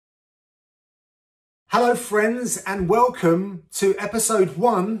Hello friends, and welcome to episode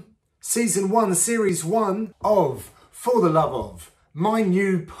 1, season 1, series 1 of For the Love of, my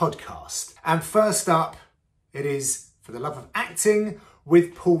new podcast. And first up, it is For the Love of Acting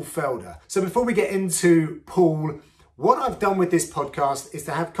with Paul Felder. So before we get into Paul, what I've done with this podcast is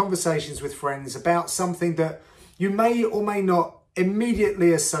to have conversations with friends about something that you may or may not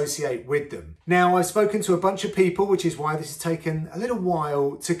immediately associate with them. Now, I've spoken to a bunch of people, which is why this has taken a little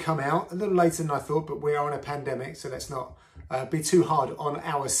while to come out, a little later than I thought, but we are in a pandemic, so let's not be too hard on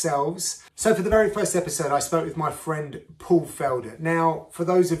ourselves. So for the very first episode, I spoke with my friend Paul Felder. Now, for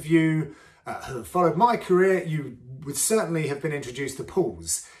those of you who have followed my career, you would certainly have been introduced to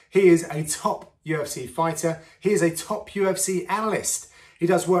Paul's. He is a top UFC fighter. He is a top UFC analyst. He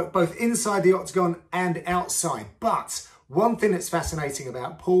does work both inside the octagon and outside, but one thing that's fascinating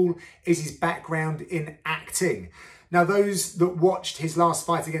about Paul is his background in acting. Now, those that watched his last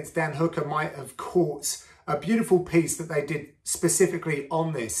fight against Dan Hooker might have caught a beautiful piece that they did specifically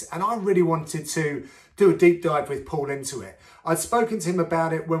on this, and I really wanted to do a deep dive with Paul into it. I'd spoken to him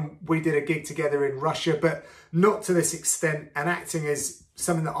about it when we did a gig together in Russia, but not to this extent, and acting is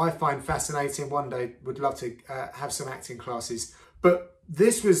something that I find fascinating. One day would love to have some acting classes, but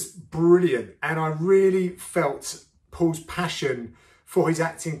this was brilliant, and I really felt Paul's passion for his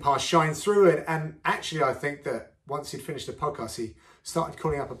acting past shine through it. And actually, I think that once he'd finished the podcast, he started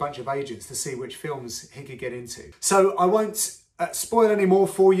calling up a bunch of agents to see which films he could get into. So I won't spoil any more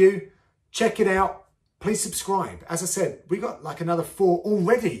for you. Check it out. Please subscribe. As I said, we got like another 4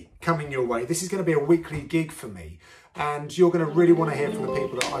 already coming your way. This is going to be a weekly gig for me, and you're going to really want to hear from the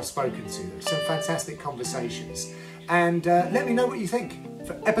people that I've spoken to. Some fantastic conversations. And let me know what you think.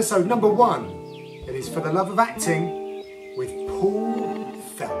 For episode number 1, it is For the Love of Acting with Paul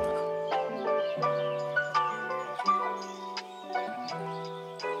Felder.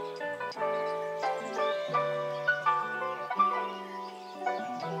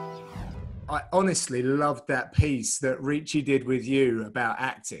 I honestly loved that piece that Richie did with you about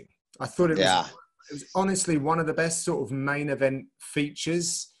acting. I thought it was honestly one of the best sort of main event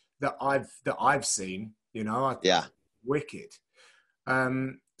features that I've seen. You know, I think it's wicked.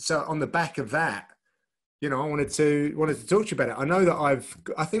 So on the back of that, you know, I wanted to talk to you about it. I know that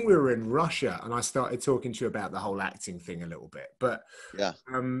I think we were in Russia and I started talking to you about the whole acting thing a little bit, but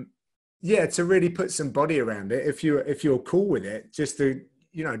to really put some body around it, if you're cool with it, just to,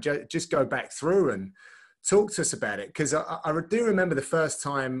 you know, just go back through and talk to us about it. Cause I do remember the first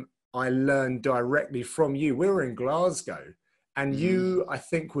time I learned directly from you. We were in Glasgow and you, I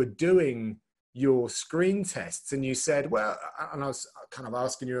think, were doing your screen tests, and you said, well, and I was kind of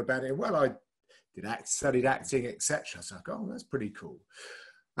asking you about it. Well, I studied acting, etc. So I go, oh, that's pretty cool.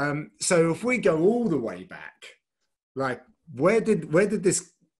 So if we go all the way back, like where did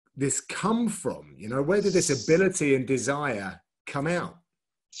this come from? You know, where did this ability and desire come out?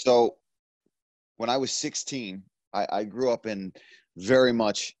 So when I was 16, I grew up in very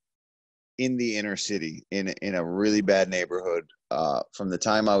much in the inner city, in a really bad neighborhood, from the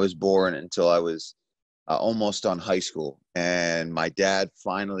time I was born until I was almost done high school. And my dad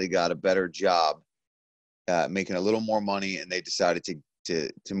finally got a better job, making a little more money, and they decided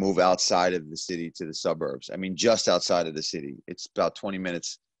to move outside of the city to the suburbs. I mean, just outside of the city. It's about 20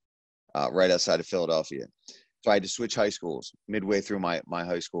 minutes right outside of Philadelphia. So I had to switch high schools midway through my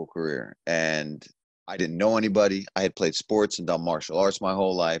high school career. And I didn't know anybody. I had played sports and done martial arts my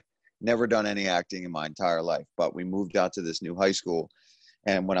whole life. Never done any acting in my entire life. But we moved out to this new high school.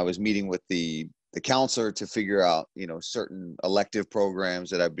 And when I was meeting with the counselor to figure out, you know, certain elective programs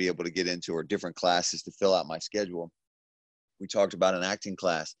that I'd be able to get into or different classes to fill out my schedule, we talked about an acting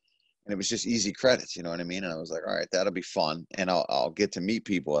class, and it was just easy credits, you know what I mean? And I was like, all right, that'll be fun. And I'll get to meet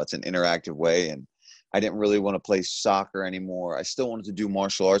people. That's an interactive way. And I didn't really want to play soccer anymore. I still wanted to do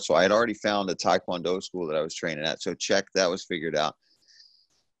martial arts. So I had already found a Taekwondo school that I was training at. So that was figured out.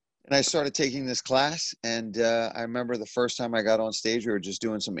 And I started taking this class, and I remember the first time I got on stage, we were just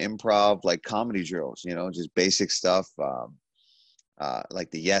doing some improv, like comedy drills, you know, just basic stuff,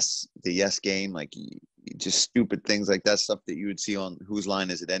 like the yes game, like just stupid things like that, stuff that you would see on Whose Line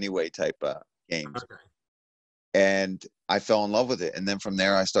Is It Anyway type games. Okay. And I fell in love with it. And then from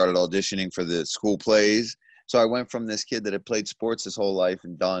there, I started auditioning for the school plays. So I went from this kid that had played sports his whole life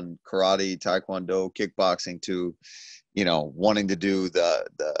and done karate, taekwondo, kickboxing to, you know, wanting to do the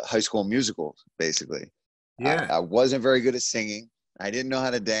High School Musical, basically. Yeah. I wasn't very good at singing. I didn't know how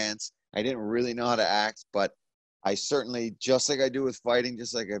to dance. I didn't really know how to act, but I certainly, just like I do with fighting,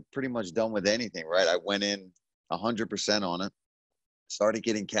 just like I've pretty much done with anything, right? I went in 100% on it, started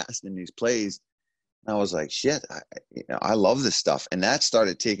getting cast in these plays, I was like, shit, I love this stuff. And that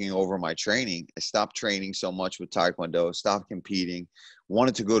started taking over my training. I stopped training so much with Taekwondo, stopped competing,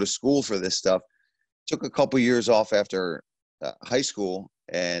 wanted to go to school for this stuff. Took a couple years off after high school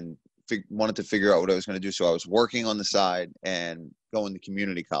and wanted to figure out what I was going to do. So I was working on the side and going to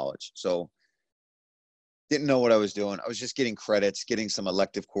community college. So didn't know what I was doing. I was just getting credits, getting some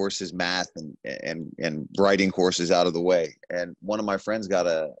elective courses, math and writing courses out of the way. And one of my friends got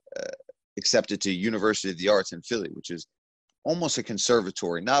accepted to University of the Arts in Philly, which is almost a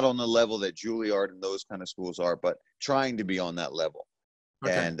conservatory, not on the level that Juilliard and those kind of schools are, but trying to be on that level.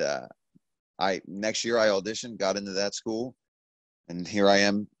 Okay. And next year I auditioned, got into that school, and here I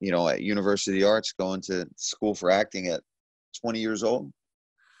am, at University of the Arts, going to school for acting at 20 years old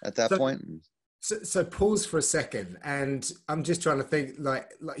at that So, point. so pause for a second, and I'm just trying to think,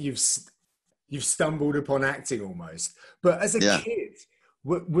 like you've stumbled upon acting almost, but as a Yeah. kid,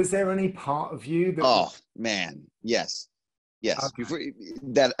 was there any part of you that? Oh man, yes. Yes. Okay.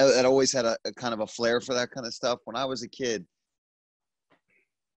 That always had a kind of a flair for that kind of stuff. When I was a kid,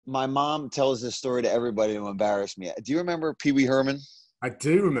 my mom tells this story to everybody to embarrass me. Do you remember Pee Wee Herman? I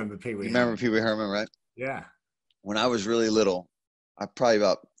do remember Pee You Wee remember Herman. Pee Wee Herman, right? Yeah. When I was really little, I probably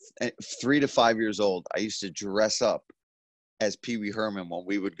about 3 to 5 years old, I used to dress up as Pee Wee Herman when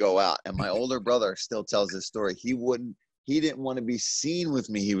we would go out. And my older brother still tells this story. He didn't want to be seen with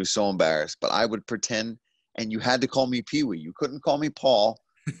me. He was so embarrassed, but I would pretend, and you had to call me Pee Wee. You couldn't call me Paul.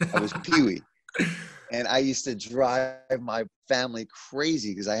 I was Pee Wee. And I used to drive my family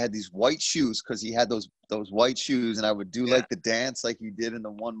crazy because I had these white shoes, because he had those white shoes, and I would do like the dance like he did in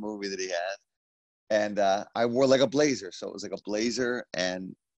the one movie that he had. And I wore like a blazer. So it was like a blazer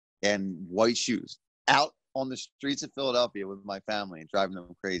and white shoes out on the streets of Philadelphia with my family and driving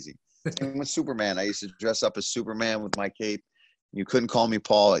them crazy. Same with Superman. I used to dress up as Superman with my cape. You couldn't call me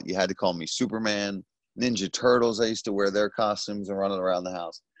Paul. You had to call me Superman. Ninja Turtles, I used to wear their costumes and running around the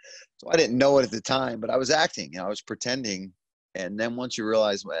house. So I didn't know it at the time, but I was acting. I was pretending. And then once you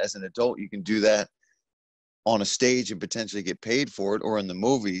realize, well, as an adult, you can do that on a stage and potentially get paid for it, or in the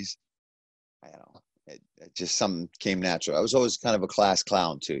movies, it just something came natural. I was always kind of a class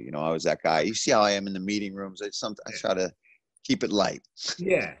clown too. I was that guy. You see how I am in the meeting rooms. I try to keep it light.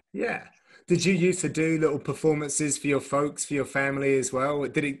 Yeah, yeah. Did you used to do little performances for your folks, for your family as well?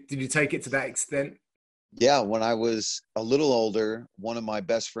 Did you take it to that extent? Yeah, when I was a little older, one of my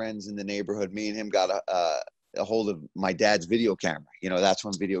best friends in the neighborhood, me and him got a hold of my dad's video camera. That's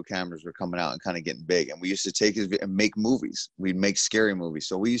when video cameras were coming out and kind of getting big. And we used to take it and make movies. We'd make scary movies.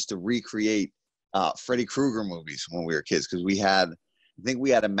 So we used to recreate Freddy Krueger movies when we were kids, because I think we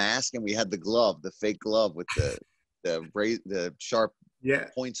had a mask and we had the fake glove with the sharp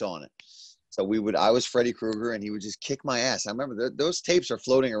points on it. So I was Freddy Krueger, and he would just kick my ass. I remember those tapes are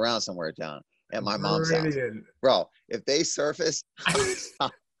floating around somewhere down at my mom's house. Bro, if they surface,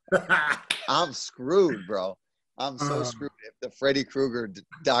 I'm screwed, bro. I'm so screwed if the Freddy Krueger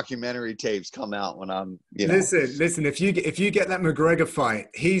documentary tapes come out when I'm, Listen. If you get that McGregor fight,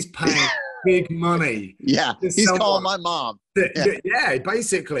 he's paying big money. Yeah, he's calling my mom. Yeah,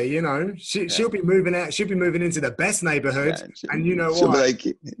 basically, she'll be moving out. She'll be moving into the best neighborhood, and you know she'll what? Be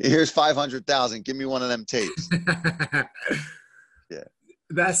like, here's 500,000. Give me one of them tapes. Yeah.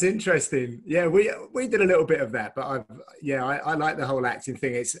 That's interesting. Yeah, we did a little bit of that, but I like the whole acting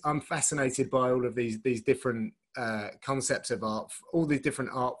thing. I'm fascinated by all of these different concepts of art, all these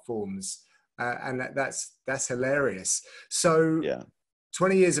different art forms, and that's hilarious. So, yeah.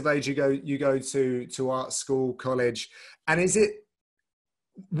 20 years of age, you go to art school, college, and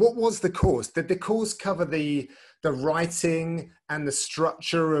what was the course? Did the course cover the writing and the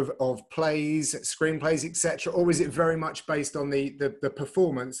structure of plays, screenplays, etc., or was it very much based on the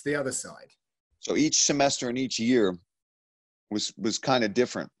performance, the other side? So each semester and each year was kind of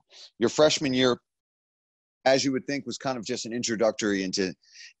different. Your freshman year, as you would think, was kind of just an introductory into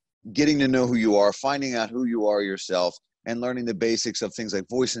getting to know who you are, finding out who you are yourself, and learning the basics of things like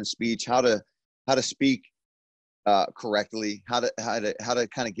voice and speech, how to speak correctly, how to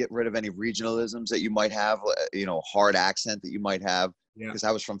kind of get rid of any regionalisms that you might have, hard accent that you might have. Because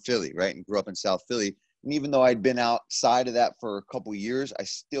I was from Philly, right, and grew up in South Philly. And even though I'd been outside of that for a couple of years, I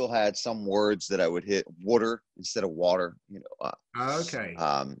still had some words that I would hit water instead of water. Okay.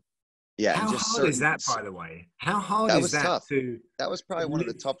 Yeah. How hard is that, by the way? How hard is that tough. to? That was probably one of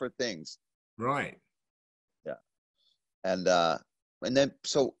the tougher things. Right. Yeah. And then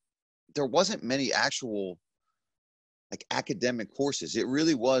so there wasn't many actual like academic courses. It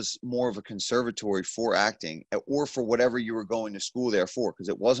really was more of a conservatory for acting, or for whatever you were going to school there for, because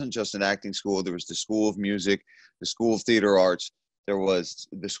it wasn't just an acting school. There was the School of Music, the School of Theater Arts, there was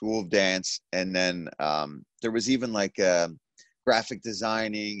the School of Dance, and then there was even like graphic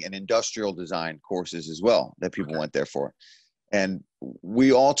designing and industrial design courses as well that people went there for. And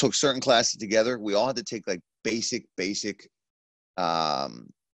we all took certain classes together. We all had to take like basic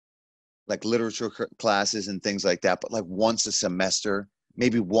like literature classes and things like that, but like once a semester,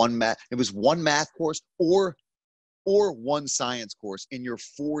 maybe one math course or one science course in your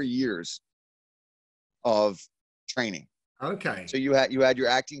 4 years of training. Okay. So you had your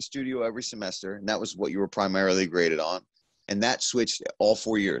acting studio every semester, and that was what you were primarily graded on. And that switched all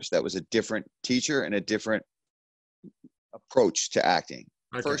 4 years. That was a different teacher and a different approach to acting.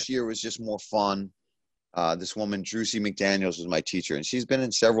 Okay. First year was just more fun. This woman, Drusy McDaniels, was my teacher, and she's been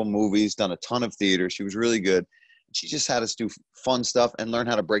in several movies, done a ton of theater. She was really good. She just had us do fun stuff and learn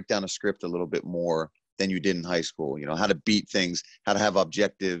how to break down a script a little bit more than you did in high school. You know, how to beat things, how to have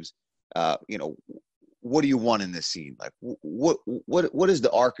objectives. You know, what do you want in this scene? Like, what is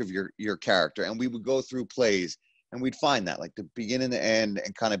the arc of your character? And we would go through plays, and we'd find that, like the beginning, the end,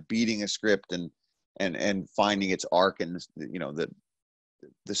 and kind of beating a script and finding its arc and, you know,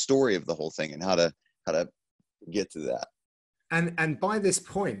 the story of the whole thing and how to get to that. And by this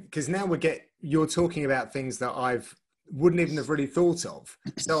point, because now you're talking about things that wouldn't even have really thought of.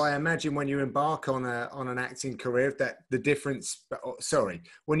 So I imagine when you embark on an acting career, that the difference,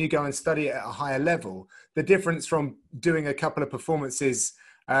 when you go and study it at a higher level, the difference from doing a couple of performances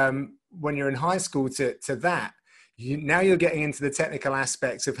when you're in high school to that, now you're getting into the technical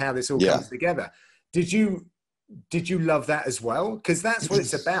aspects of how this all comes together. Did you love that as well? Because that's what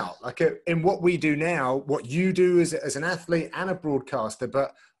it's about. Like in what we do now, what you do as an athlete and a broadcaster,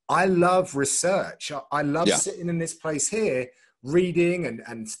 but I love research. I love sitting in this place here, reading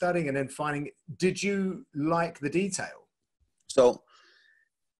and studying and then finding. Did you like the detail? So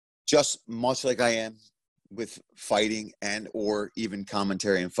just much like I am with fighting and or even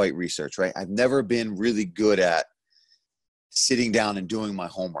commentary and fight research, right? I've never been really good at sitting down and doing my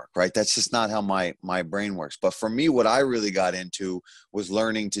homework, right? That's just not how my brain works. But for me, what I really got into was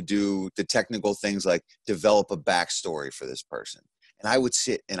learning to do the technical things like develop a backstory for this person. And I would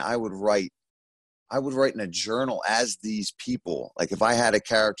sit and I would write in a journal as these people. Like if I had a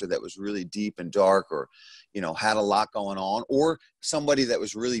character that was really deep and dark or, you know, had a lot going on, or somebody that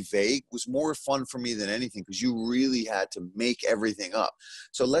was really vague, was more fun for me than anything because you really had to make everything up.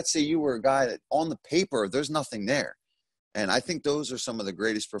 So let's say you were a guy that on the paper, there's nothing there. And I think those are some of the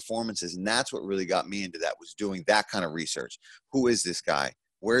greatest performances. And that's what really got me into that, was doing that kind of research. Who is this guy?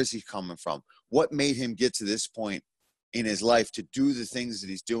 Where is he coming from? What made him get to this point in his life to do the things that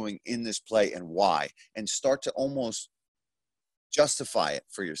he's doing in this play, and why? And start to almost justify it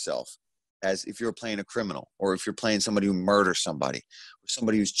for yourself, as if you're playing a criminal, or if you're playing somebody who murders somebody, or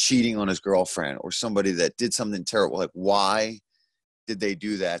somebody who's cheating on his girlfriend, or somebody that did something terrible. Like, why did they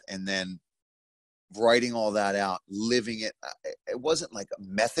do that? And then writing all that out, living it. It wasn't like a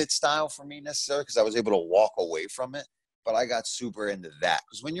method style for me necessarily, because I was able to walk away from it, but I got super into that.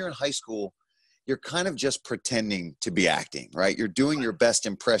 Because when you're in high school, you're kind of just pretending to be acting, right? You're doing your best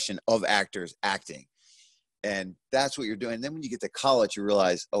impression of actors acting. And that's what you're doing. And then when you get to college, you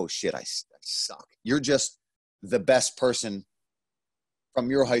realize, oh shit, I suck. You're just the best person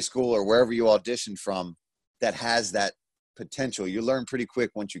from your high school or wherever you auditioned from that has that potential. You learn pretty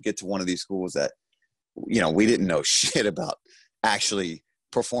quick once you get to one of these schools that, you know, we didn't know shit about actually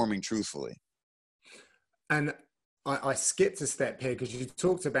performing truthfully. And I skipped a step here because you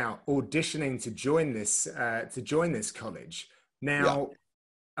talked about auditioning to join this college. Now,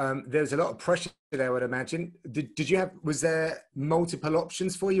 there's a lot of pressure there, I would imagine. Was there multiple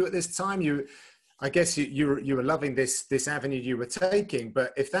options for you at this time? I guess you were loving this avenue you were taking,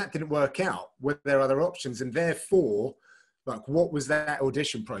 but if that didn't work out, were there other options? And therefore, like, what was that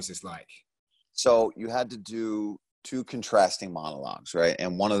audition process like? So you had to do 2 contrasting monologues, right?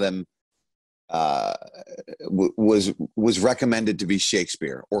 And one of them was recommended to be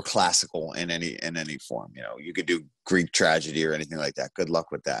Shakespeare or classical in any form. You know, you could do Greek tragedy or anything like that. Good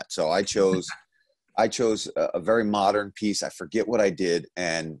luck with that. So I chose a very modern piece. I forget what I did,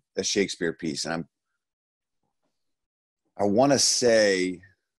 and a Shakespeare piece. And I want to say,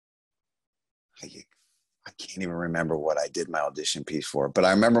 I can't even remember what I did my audition piece for, but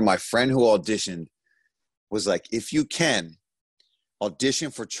I remember my friend who auditioned was like, if you can audition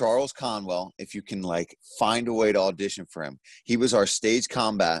for Charles Conwell, if you can like find a way to audition for him. He was our stage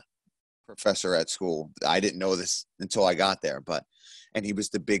combat professor at school. I didn't know this until I got there, and he was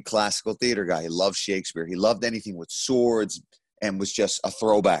the big classical theater guy. He loved Shakespeare. He loved anything with swords and was just a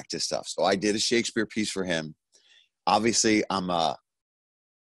throwback to stuff. So I did a Shakespeare piece for him. Obviously, I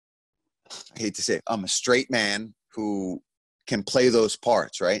hate to say it, I'm a straight man who can play those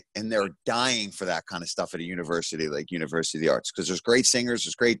parts, right? And they're dying for that kind of stuff at a university like University of the Arts, because there's great singers,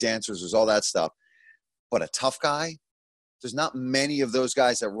 there's great dancers, there's all that stuff. But a tough guy, there's not many of those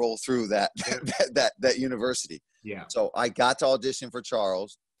guys that roll through that that university. Yeah. So I got to audition for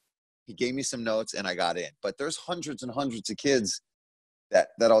Charles. He gave me some notes and I got in. But there's hundreds and hundreds of kids that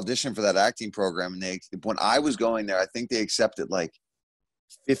audition for that acting program. And when I was going there, I think they accepted like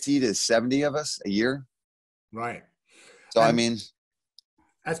 50 to 70 of us a year. Right. So, I mean,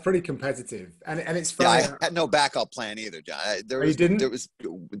 that's pretty competitive. And it's funny. Yeah, I had no backup plan either, John. You didn't?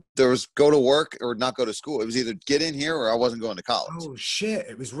 There was go to work or not go to school. It was either get in here or I wasn't going to college. Oh shit.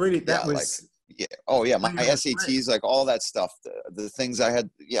 It was really, that was. Like, yeah. Oh yeah. My SATs, like all that stuff, the things I had.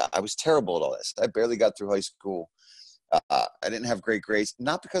 Yeah. I was terrible at all this. I barely got through high school. I didn't have great grades,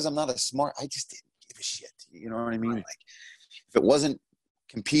 not because I'm not a smart, I just didn't give a shit. You know what I mean? Right. Like if it wasn't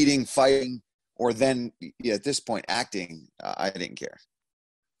competing, fighting, or then at this point acting, I didn't care.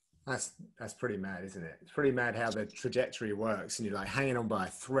 That's pretty mad, isn't it? It's pretty mad how the trajectory works and you're like hanging on by a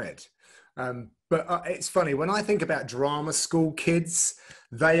thread. But it's funny, when I think about drama school kids,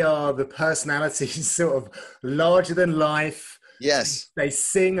 they are the personalities sort of larger than life. Yes. They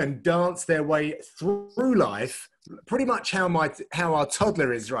sing and dance their way through life, pretty much how our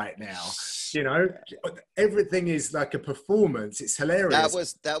toddler is right now. You know, everything is like a performance. It's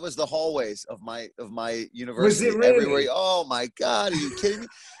hilarious. That was the hallways of my university. Was it really? Everywhere. Oh my God, are you kidding me?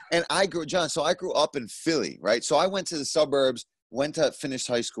 And I grew up in Philly, right? So I went to the suburbs, went to finish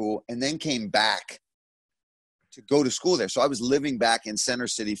high school, and then came back to go to school there. So I was living back in Center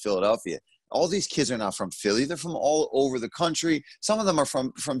City, Philadelphia. All these kids are not from Philly. They're from all over the country. Some of them are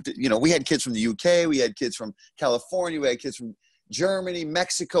from we had kids from the UK. We had kids from California. We had kids from Germany,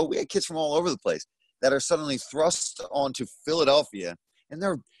 Mexico. We had kids from all over the place that are suddenly thrust onto Philadelphia, and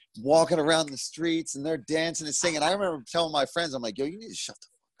they're walking around the streets and they're dancing and singing. I remember telling my friends, I'm like, yo, you need to shut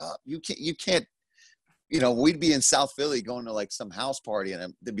the fuck up. You can't, we'd be in South Philly going to like some house party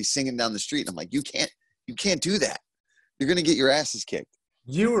and they'd be singing down the street. And I'm like, you can't do that. You're going to get your asses kicked.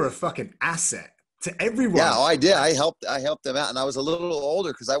 You were a fucking asset to everyone. Yeah, I did. I helped them out. And I was a little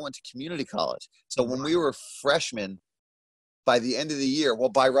older because I went to community college. So when we were freshmen, by the end of the year, well,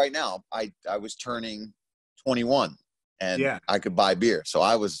 by right now, I was turning 21 and I could buy beer. So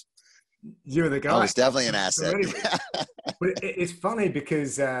you're the guy. I was definitely an asset. But it's funny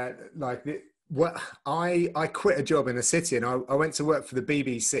because I quit a job in the city and I went to work for the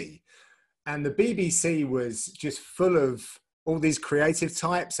BBC, and the BBC was just full of all these creative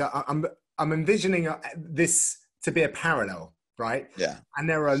types. I'm envisioning this to be a parallel, right? Yeah. And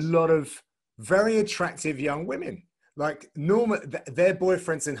there are a lot of very attractive young women. Like their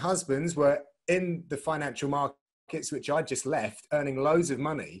boyfriends and husbands were in the financial markets, which I just left, earning loads of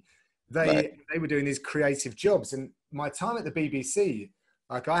money. They were doing these creative jobs. And my time at the BBC,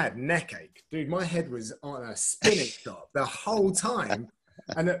 like I had neck ache. Dude, my head was on a spinning top the whole time.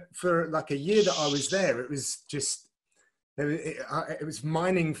 And for like a year that I was there, it was just, it was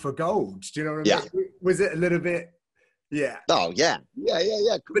mining for gold. Do you know what I mean? Was it a little bit? Yeah. Oh yeah.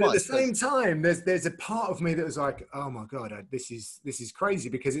 Yeah. But at the same time, there's a part of me that was like, oh my God, this is crazy,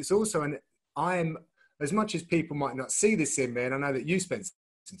 because it's also I'm, as much as people might not see this in me, and I know that you spent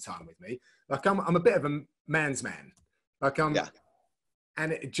some time with me, like I'm a bit of a man's man. Like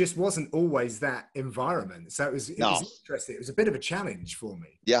and it just wasn't always that environment. So it was interesting. It was a bit of a challenge for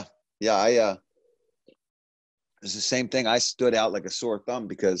me. Yeah. Yeah. It was the same thing. I stood out like a sore thumb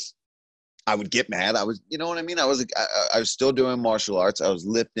because I would get mad. I was, you know what I mean? I was still doing martial arts. I was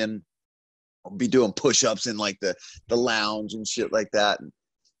lifting, I'd be doing push-ups in like the lounge and shit like that. And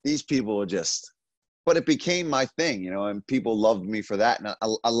these people were but it became my thing, and people loved me for that. And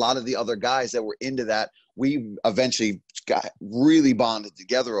a lot of the other guys that were into that, we eventually got really bonded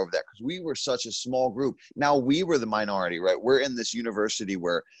together over that because we were such a small group. Now we were the minority, right? We're in this university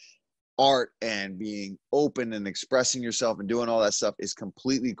where art and being open and expressing yourself and doing all that stuff is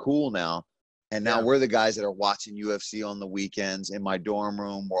completely cool now. And now we're the guys that are watching UFC on the weekends in my dorm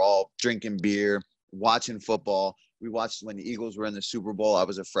room. We're all drinking beer, watching football. We watched when the Eagles were in the Super Bowl. I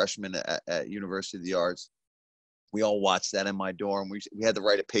was a freshman at University of the Arts. We all watched that in my dorm. We had to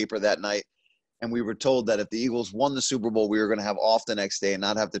write a paper that night. And we were told that if the Eagles won the Super Bowl, we were going to have off the next day and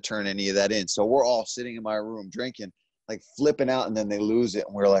not have to turn any of that in. So we're all sitting in my room drinking, like flipping out, and then they lose it.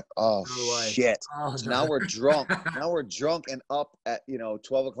 And we're like, oh, shit. So now we're drunk. Now we're drunk and up at,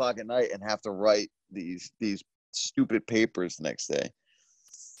 12 o'clock at night and have to write these stupid papers the next day.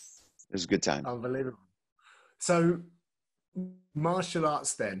 It was a good time. Unbelievable. So martial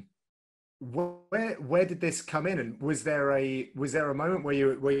arts then, where did this come in? And was there a moment where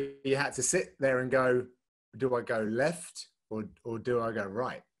you had to sit there and go, do I go left or do I go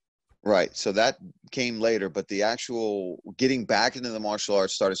right? Right. So that came later, but the actual getting back into the martial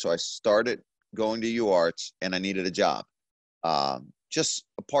arts started. So I started going to UArts and I needed a job, just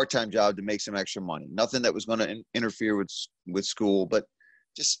a part-time job to make some extra money. Nothing that was going to interfere with school, but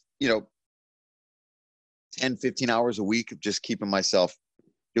just, 10, 15 hours a week of just keeping myself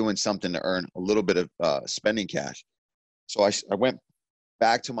doing something to earn a little bit of spending cash. So I went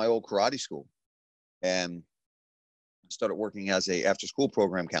back to my old karate school and started working as a after-school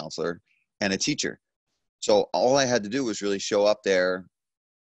program counselor and a teacher. So all I had to do was really show up there,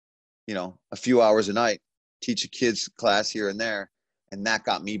 a few hours a night, teach a kid's class here and there. And that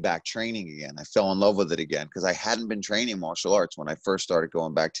got me back training again. I fell in love with it again because I hadn't been training martial arts when I first started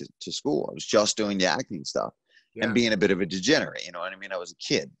going back to school. I was just doing the acting stuff and being a bit of a degenerate. You know what I mean? I was a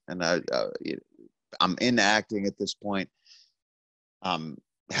kid, and I'm into acting at this point.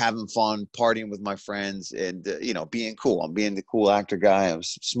 Having fun, partying with my friends, and being cool. I'm being the cool actor guy. I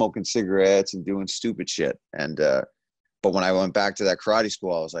was smoking cigarettes and doing stupid shit. And but when I went back to that karate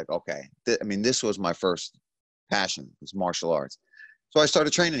school, I was like, okay, this was my first passion, was martial arts. So I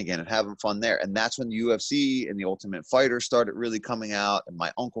started training again and having fun there. And that's when the UFC and the Ultimate Fighter started really coming out. And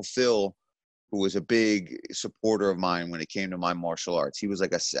my Uncle Phil, who was a big supporter of mine when it came to my martial arts, he was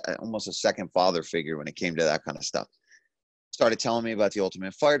like almost a second father figure when it came to that kind of stuff. Started telling me about the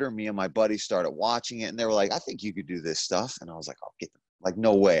Ultimate Fighter. Me and my buddies started watching it, and they were like, I think you could do this stuff. And I was like, oh, like,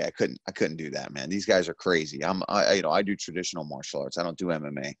 no way. I couldn't do that, man. These guys are crazy. I do traditional martial arts. I don't do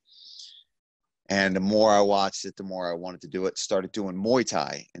MMA. And the more I watched it, the more I wanted to do it. Started doing Muay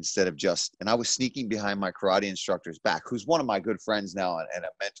Thai instead of and I was sneaking behind my karate instructor's back, who's one of my good friends now and a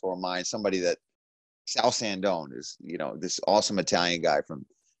mentor of mine, somebody that Sal Sandone is, this awesome Italian guy from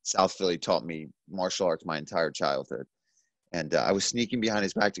South Philly, taught me martial arts my entire childhood. And I was sneaking behind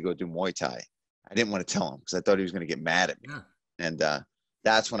his back to go do Muay Thai. I didn't want to tell him because I thought he was going to get mad at me. Yeah. And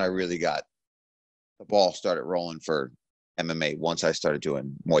that's when I really got the ball started rolling for MMA once I started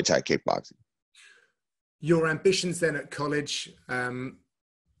doing Muay Thai kickboxing. Your ambitions then at college,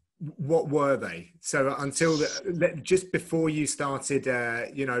 what were they? So until just before you started,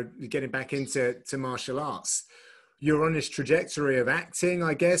 getting back into martial arts, you're on this trajectory of acting,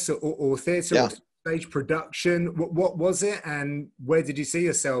 I guess, or theatre, or stage production. What was it, and where did you see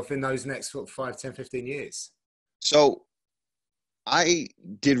yourself in those next 5, 10, 15 years? So I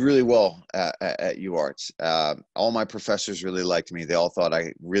did really well at UArts. All my professors really liked me. They all thought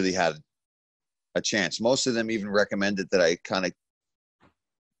I really had a chance. Most of them even recommended that I kind of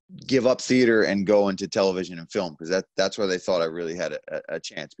give up theater and go into television and film, because that's where they thought I really had a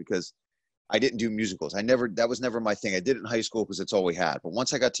chance, because I didn't do musicals. That was never my thing. I did it in high school because it's all we had. But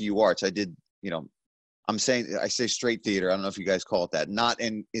once I got to UArts, I did, I say straight theater. I don't know if you guys call it that. Not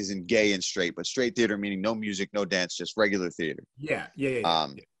is in gay and straight, but straight theater meaning no music, no dance, just regular theater. Yeah.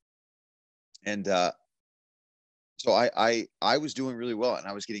 And so I was doing really well, and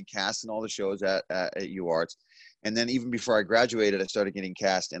I was getting cast in all the shows at UArts. And then even before I graduated, I started getting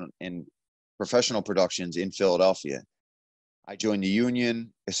cast in professional productions in Philadelphia. I joined the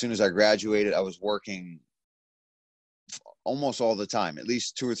union. As soon as I graduated, I was working almost all the time, at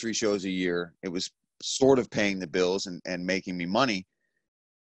least 2 or 3 shows a year. It was sort of paying the bills and making me money.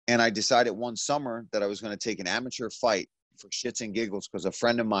 And I decided one summer that I was going to take an amateur fight for shits and giggles, because a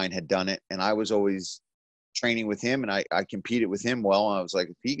friend of mine had done it, and I was always training with him, and I competed with him well. And I was like,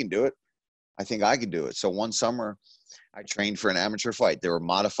 if he can do it, I think I can do it. So one summer I trained for an amateur fight. There were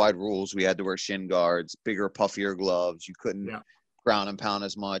modified rules. We had to wear shin guards, bigger, puffier gloves. You couldn't ground and pound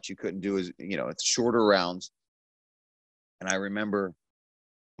as much. You couldn't do it's shorter rounds. And I remember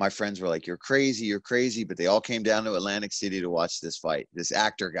my friends were like, you're crazy. But they all came down to Atlantic City to watch this fight, this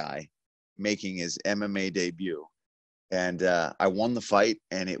actor guy making his MMA debut. And I won the fight,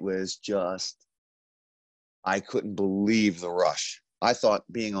 and it was just, I couldn't believe the rush. I thought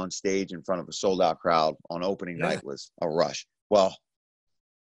being on stage in front of a sold-out crowd on opening night was a rush. Well,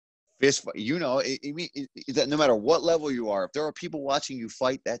 fist fight, no matter what level you are, if there are people watching you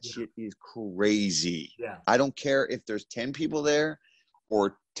fight, that shit is crazy. Yeah. I don't care if there's 10 people there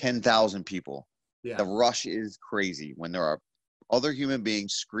or 10,000 people. Yeah. The rush is crazy when there are other human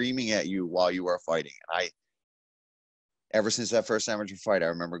beings screaming at you while you are fighting. And ever since that first amateur fight, I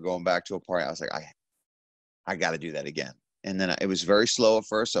remember going back to a party. I was like, I got to do that again. And then it was very slow at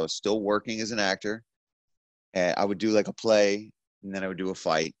first. I was still working as an actor. And I would do like a play, and then I would do a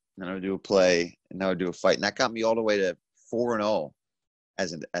fight, and then I would do a play, and then I would do a fight. And that got me all the way to 4-0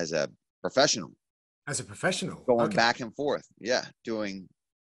 as a professional. As a professional? Going back and forth. Yeah. Doing.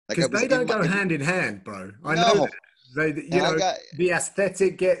 Because they don't go hand in hand, bro. I know that. The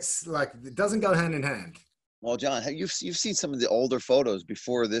aesthetic gets it doesn't go hand in hand. Well, John, you've seen some of the older photos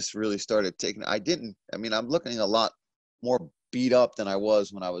before this really started taking. I mean, I'm looking a lot more beat up than I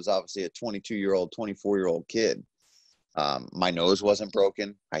was when I was obviously a 22-year-old, 24-year-old kid. My nose wasn't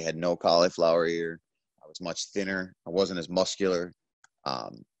broken. I had no cauliflower ear. I was much thinner. I wasn't as muscular. I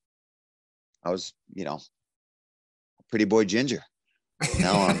was, a pretty boy ginger.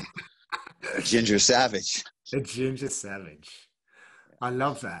 Now I'm a ginger savage. A ginger savage. I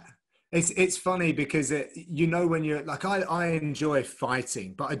love that. It's funny because when you're like, I enjoy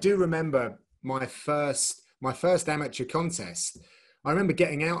fighting, but I do remember my first amateur contest. I remember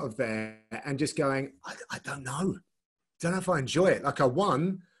getting out of there and just going, I don't know if I enjoy it. Like I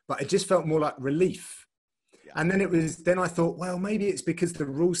won, but it just felt more like relief. Yeah. And then I thought, well, maybe it's because the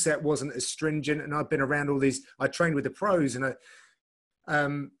rule set wasn't as stringent, and I've been around all these. I trained with the pros, and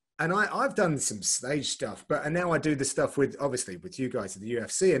I've done some stage stuff, and now I do the stuff with you guys at the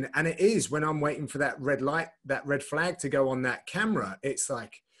UFC. And it is when I'm waiting for that red light, that red flag to go on that camera, it's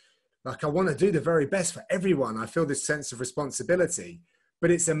like I want to do the very best for everyone. I feel this sense of responsibility, but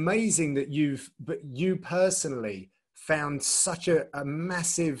it's amazing that you personally found such a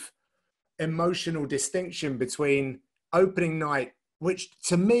massive emotional distinction between opening night, which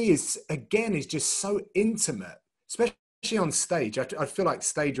to me is just so intimate, especially on stage. I feel like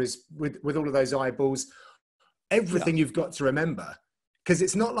stage was with all of those eyeballs, everything you've got to remember, because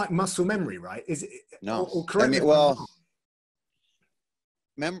it's not like muscle memory, right? Is it? No. Or correct me if I'm wrong.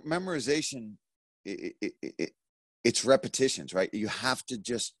 Memorization, it's repetitions, right? You have to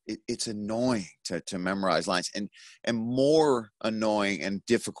it's annoying to memorize lines, and more annoying and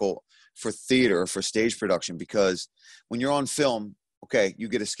difficult for theater, for stage production, because when you're on film, okay, you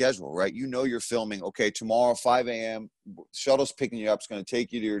get a schedule, right? You're filming, okay, tomorrow, 5 a.m., shuttle's picking you up. It's going to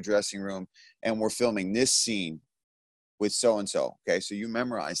take you to your dressing room, and we're filming this scene with so-and-so, okay? So you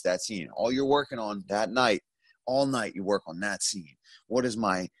memorize that scene. All you're working on that night, all night, you work on that scene. What is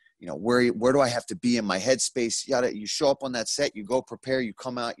my, where do I have to be in my headspace? You show up on that set, you go prepare, you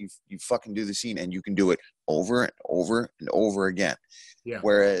come out, you fucking do the scene, and you can do it over and over and over again. Yeah.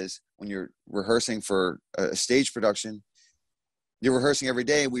 Whereas when you're rehearsing for a stage production, you're rehearsing every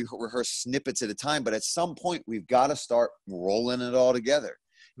day. We rehearse snippets at a time, but at some point we've got to start rolling it all together.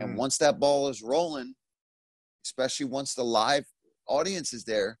 And once that ball is rolling, especially once the live audience is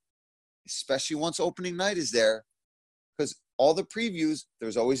there, especially once opening night is there, because all the previews,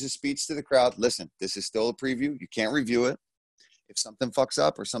 there's always a speech to the crowd. Listen, this is still a preview. You can't review it. If something fucks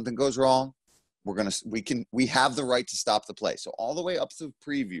up or something goes wrong, we have the right to stop the play. So all the way up through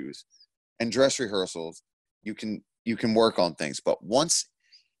previews and dress rehearsals, you can work on things. But once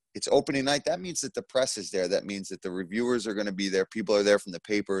it's opening night, that means that the press is there. That means that the reviewers are going to be there. People are there from the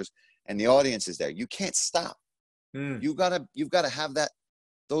papers, and the audience is there. You can't stop. You've got to have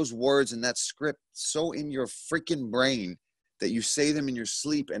those words and that script so in your freaking brain that you say them in your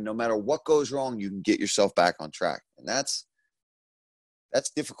sleep, and no matter what goes wrong, you can get yourself back on track. And that's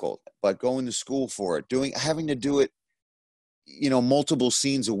difficult. But going to school for it, having to do it, multiple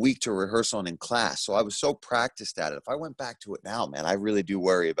scenes a week to rehearse on in class. So I was so practiced at it. If I went back to it now, man, I really do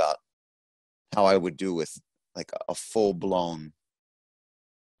worry about how I would do with like a full-blown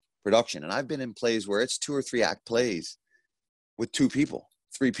production. And I've been in plays where it's 2 or 3 act plays with 2 people,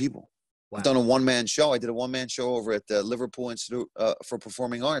 3 people. Wow. I've done a one-man show. I did a one-man show over at the Liverpool Institute for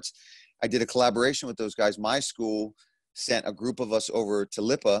Performing Arts. I did a collaboration with those guys. My school sent a group of us over to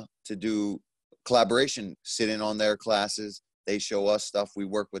LIPA to do collaboration, sit in on their classes. They show us stuff. We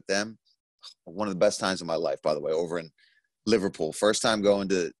work with them. One of the best times of my life, by the way, over in Liverpool. First time going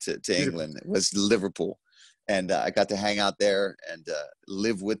to England was Liverpool. And I got to hang out there and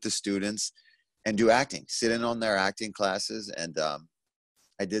live with the students and do acting, sit in on their acting classes. And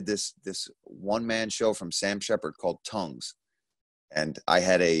I did this one-man show from Sam Shepard called Tongues. And I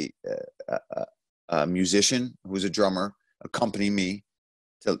had a musician who was a drummer accompany me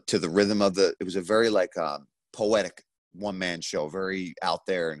to the rhythm of it was a very poetic one-man show, very out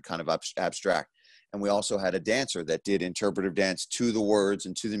there and kind of abstract. And we also had a dancer that did interpretive dance to the words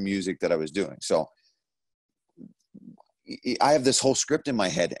and to the music that I was doing. So I have this whole script in my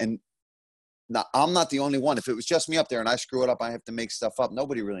head, and now I'm not the only one. If it was just me up there and I screw it up, I have to make stuff up.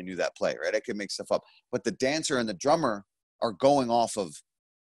 Nobody really knew that play, right? I could make stuff up, but the dancer and the drummer are going off of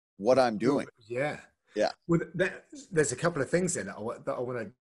what I'm doing. Yeah. Yeah. Well, there's a couple of things there that I want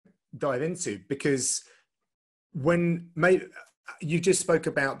to dive into, because you just spoke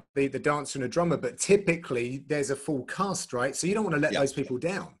about the dancer and the drummer, but typically there's a full cast, right? So you don't want to let those people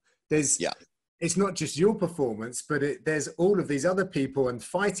down. It's not just your performance, but there's all of these other people, and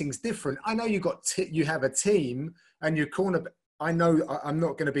fighting's different. I know you have a team and your corner. I know I'm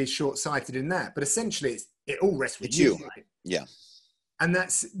not going to be short-sighted in that, but essentially it all rests with It's you, you. right? Yeah. And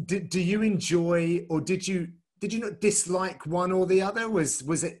that's, do you enjoy, or did you not dislike one or the other? Was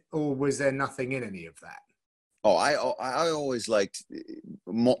it, or was there nothing in any of that? Oh, I always liked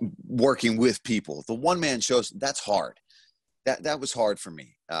working with people. The one man shows, that's hard. That was hard for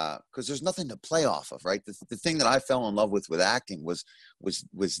me because there's nothing to play off of, right? The thing that I fell in love with acting was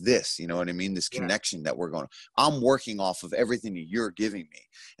this, you know what I mean? This Yeah. connection that I'm working off of everything that you're giving me,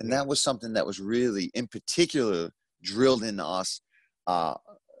 and that was something that was really, in particular, drilled into us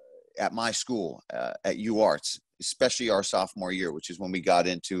at my school at UArts, especially our sophomore year, which is when we got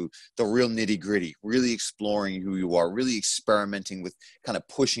into the real nitty gritty, really exploring who you are, really experimenting with kind of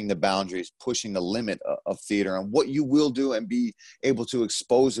pushing the boundaries, pushing the limit of theater and what you will do and be able to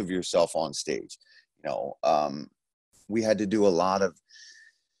expose of yourself on stage. You know, we had to do a lot of,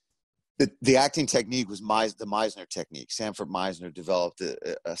 the acting technique was the Meisner technique. Sanford Meisner developed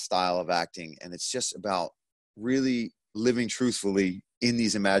a style of acting, and it's just about really living truthfully in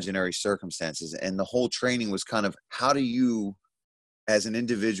these imaginary circumstances. And the whole training was kind of, how do you as an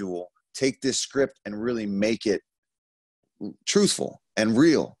individual take this script and really make it truthful and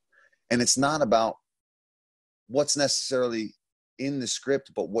real? And it's not about what's necessarily in the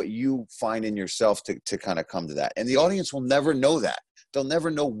script, but what you find in yourself to kind of come to that. And the audience will never know that. They'll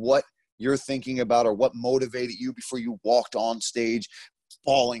never know what you're thinking about or what motivated you before you walked on stage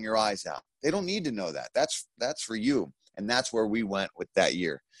bawling your eyes out. They don't need to know that. That's for you. And that's where we went with that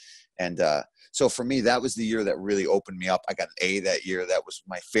year. And so for me, that was the year that really opened me up. I got an A that year. That was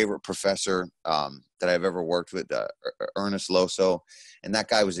my favorite professor that I've ever worked with, Ernest Loso. And that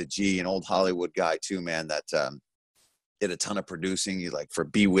guy was a G, an old Hollywood guy too, man, that did a ton of producing, like for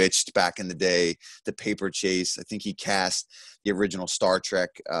Bewitched back in the day, The Paper Chase. I think he cast the original Star Trek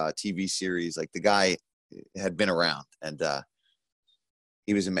TV series. Like, the guy had been around, and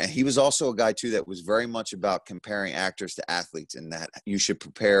he was a man. He was also a guy too that was very much about comparing actors to athletes, and that you should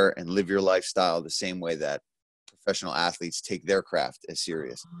prepare and live your lifestyle the same way that professional athletes take their craft as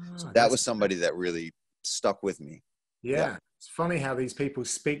serious. So that was somebody that really stuck with me. Yeah. It's funny how these people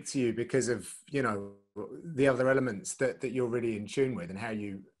speak to you because of, you know, the other elements that you're really in tune with, and how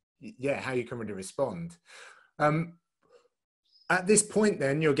you can really respond. At this point,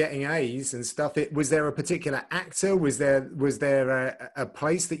 then, you're getting A's and stuff. Was there a particular actor? Was there a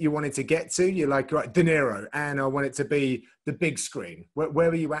place that you wanted to get to? You're like, right, De Niro, and I want it to be the big screen. Where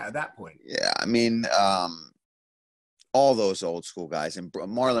were you at that point? Yeah, I mean, all those old school guys. And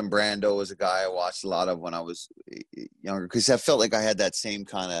Marlon Brando was a guy I watched a lot of when I was younger, because I felt like I had that same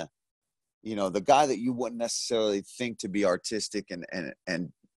kind of, you know, the guy that you wouldn't necessarily think to be artistic and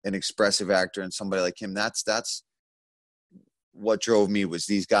an expressive actor, and somebody like him. That's what drove me, was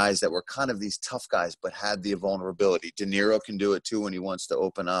these guys that were kind of these tough guys, but had the vulnerability. De Niro can do it too when he wants to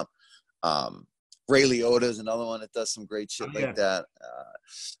open up. Ray Liotta is another one that does some great shit like that.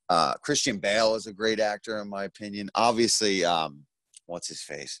 Christian Bale is a great actor, in my opinion. Obviously, what's his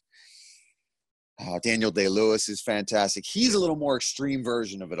face? Daniel Day-Lewis is fantastic. He's a little more extreme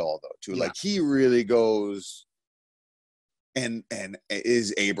version of it all, though, too. Yeah. Like, he really goes and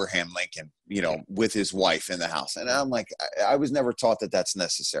is Abraham Lincoln, you know, with his wife in the house. And I'm like, I was never taught that that's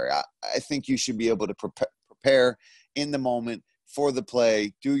necessary. I think you should be able to prepare in the moment for the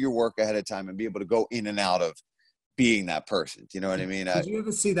play, do your work ahead of time, and be able to go in and out of being that person. Do you know what I mean? Did you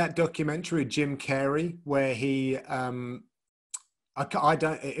ever see that documentary, Jim Carrey, where he, I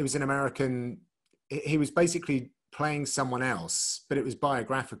don't, it was an American, he was basically playing someone else, but it was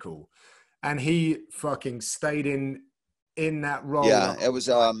biographical, and he fucking stayed in that role. Yeah, it was,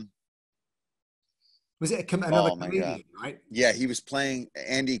 was it another comedian, right? Yeah, he was playing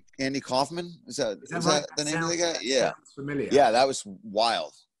Andy Kaufman. Is that right? The name of the guy? Yeah. Familiar. Yeah, that was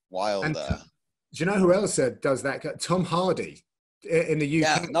wild. And, do you know who else does that? Tom Hardy in the UK.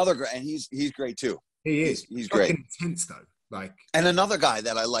 Yeah, another great, and he's great too. He is. He's great. Intense though. Like, and another guy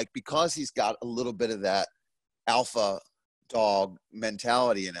that I like, because he's got a little bit of that alpha dog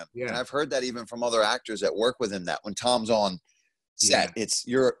mentality in him. Yeah. And I've heard that even from other actors that work with him, that when Tom's on set, it's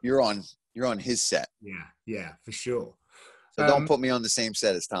you're on his set. Yeah, for sure. So don't put me on the same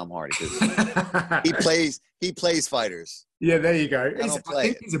set as Tom Hardy. He plays fighters. Yeah, there you go.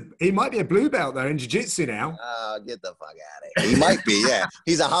 He might be a blue belt though in jiu-jitsu now. Get the fuck out of here. He might be, yeah.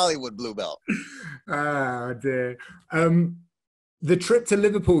 He's a Hollywood blue belt. Oh dear. The trip to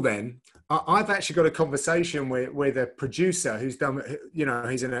Liverpool then, I've actually got a conversation with a producer who's done, you know,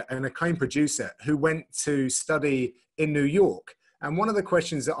 he's an acclaimed producer who went to study in New York. And one of the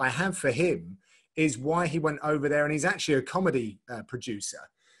questions that I have for him is why he went over there, and he's actually a comedy producer.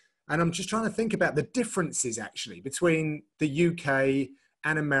 And I'm just trying to think about the differences actually between the UK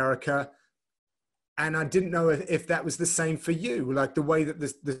and America. And I didn't know if that was the same for you, like the way that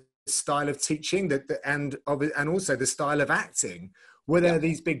the style of teaching and also the style of acting. Were there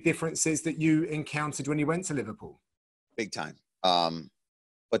these big differences that you encountered when you went to Liverpool? Big time.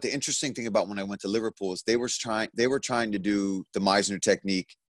 But the interesting thing about when I went to Liverpool is they were trying to do the Meisner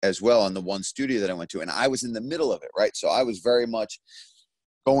technique as well in the one studio that I went to. And I was in the middle of it, right? So I was very much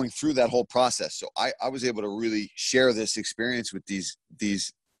going through that whole process. So I was able to really share this experience with these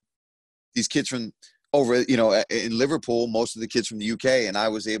kids from over, in Liverpool, most of the kids from the UK. And I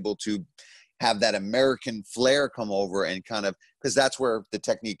was able to have that American flair come over and kind of, because that's where the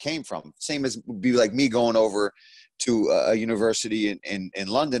technique came from. Same as would be like me going over to a university in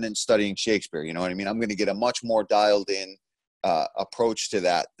London and studying Shakespeare. You know what I mean? I'm going to get a much more dialed in approach to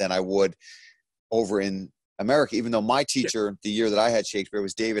that than I would over in America, even though my teacher, the year that I had Shakespeare,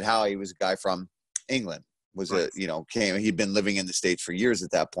 was David Howe. He was a guy from England, he'd been living in the States for years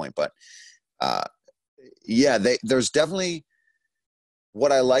at that point. But there's definitely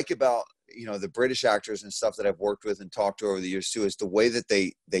what I like about, the British actors and stuff that I've worked with and talked to over the years too, is the way that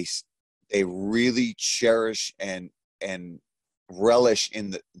they really cherish and relish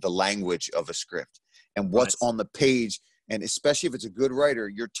in the language of a script and what's on the page. And especially if it's a good writer,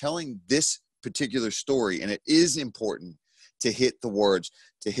 you're telling this particular story, and it is important to hit the words,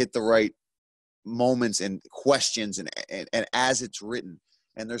 to hit the right moments and questions and as it's written.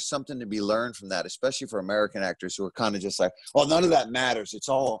 And there's something to be learned from that, especially for American actors who are kind of just like, well, none of that matters.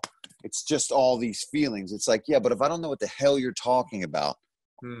 It's just all these feelings. It's like, yeah, but if I don't know what the hell you're talking about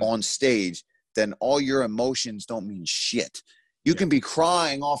on stage, then all your emotions don't mean shit. You can be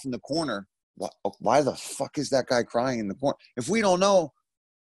crying off in the corner. Why the fuck is that guy crying in the corner? If we don't know,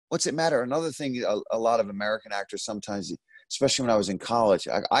 what's it matter? Another thing, a lot of American actors sometimes, especially when I was in college,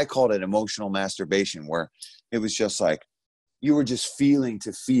 I called it emotional masturbation, where it was just like, you were just feeling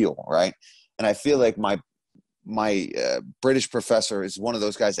to feel, right? And I feel like my British professor is one of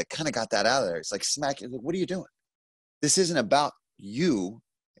those guys that kind of got that out of there. It's like, smack, like, what are you doing? This isn't about you.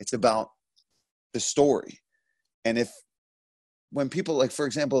 It's about the story. And when people, like, for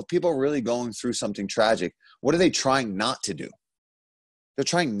example, if people are really going through something tragic, what are they trying not to do? They're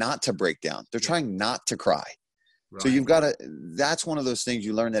trying not to break down. They're trying not to cry. Right. So you've got to, that's one of those things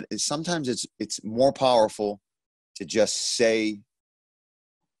you learn, that sometimes it's more powerful to just say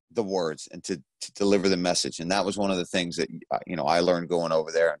the words and to deliver the message. And that was one of the things that, I learned going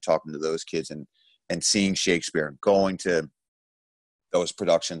over there and talking to those kids and seeing Shakespeare, going to those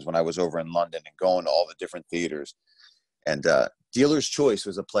productions when I was over in London and going to all the different theaters. And Dealer's Choice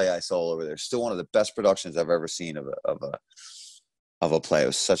was a play I saw over there. Still one of the best productions I've ever seen of a play. It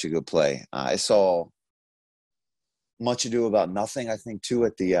was such a good play. I saw Much Ado About Nothing, I think, too,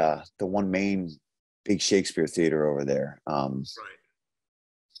 at the one main big Shakespeare theater over there. Right.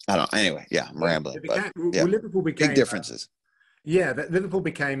 I don't know. Anyway, I'm rambling. Liverpool became big differences. That Liverpool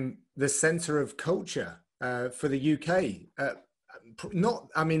became the center of culture for the UK.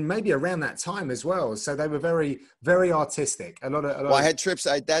 Maybe around that time as well. So they were very, very artistic. I had trips.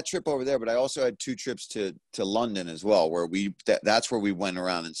 I had that trip over there, but I also had 2 trips to London as well, where that's where we went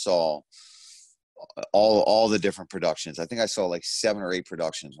around and saw all the different productions. I think I saw like 7 or 8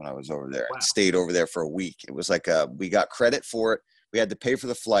 productions when I was over there. Wow. And stayed over there for a week. It was like we got credit for it. We had to pay for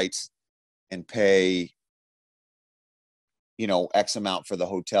the flights and pay, X amount for the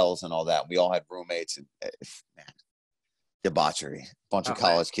hotels and all that. We all had roommates and debauchery. Bunch of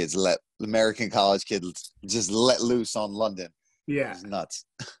college kids American college kids just let loose on London. Yeah. It was nuts.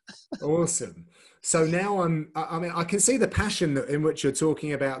 Awesome. So now I can see the passion in which you're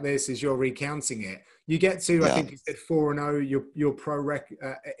talking about this as you're recounting it. You get to, I think you said 4-0, your pro rec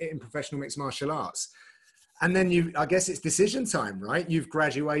in professional mixed martial arts. And then I guess it's decision time, right? You've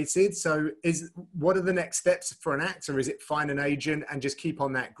graduated. So what are the next steps for an actor? Is it find an agent and just keep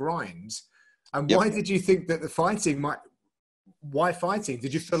on that grind? And why did you think that why fighting?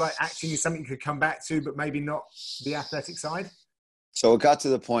 Did you feel like acting is something you could come back to, but maybe not the athletic side? So it got to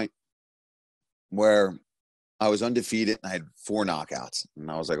the point where I was undefeated and I had 4 knockouts, and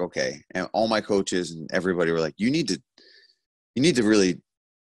I was like, okay. And all my coaches and everybody were like, you need to really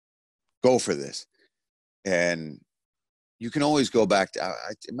go for this. And you can always go back to, I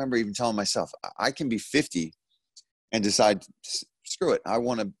remember even telling myself, I can be 50 and decide, screw it. I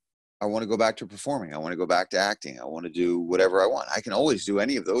want to go back to performing. I want to go back to acting. I want to do whatever I want. I can always do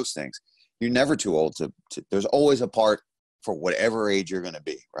any of those things. You're never too old to there's always a part for whatever age you're going to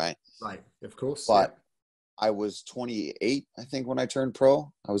be. Right. Right. Of course. But I was 28, I think, when I turned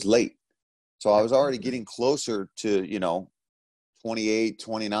pro. I was late. So I was already getting closer to, 28,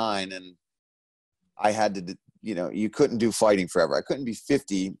 29. And I had to, you couldn't do fighting forever. I couldn't be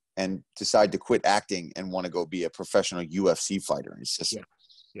 50 and decide to quit acting and want to go be a professional UFC fighter. It's just,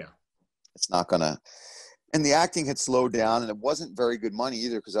 it's not going to, and the acting had slowed down, and it wasn't very good money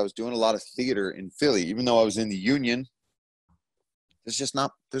either, because I was doing a lot of theater in Philly. Even though I was in the union, there's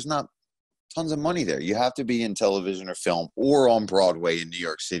not tons of money there. You have to be in television or film or on Broadway in New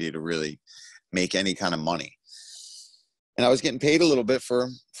York City to really make any kind of money. And I was getting paid a little bit for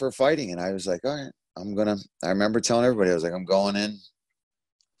fighting. And I was like, all right, I remember telling everybody, I was like, I'm going in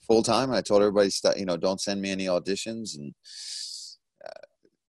full time. And I told everybody, don't send me any auditions. And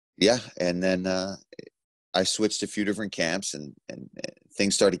and then I switched a few different camps, and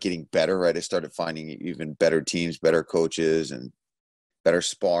things started getting better, right? I started finding even better teams, better coaches, and better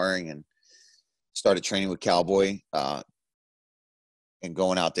sparring, and started training with Cowboy and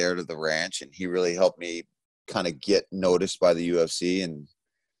going out there to the ranch. And he really helped me kind of get noticed by the UFC. And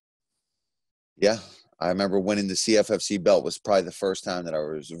I remember winning the CFFC belt was probably the first time that I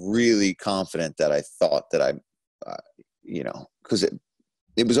was really confident that I thought that because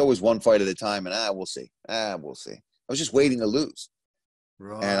it was always one fight at a time, and we'll see. I was just waiting to lose.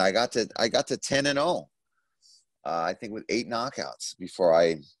 Right. And I got to 10-0. I think with 8 knockouts before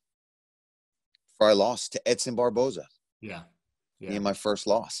I lost to Edson Barboza. Yeah. In my first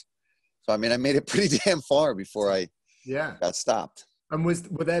loss. So I mean, I made it pretty damn far before I got stopped. And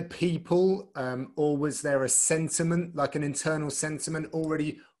were there people, or was there a sentiment, like an internal sentiment,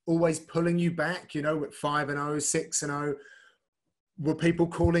 already always pulling you back? With 5-0, 6-0. Were people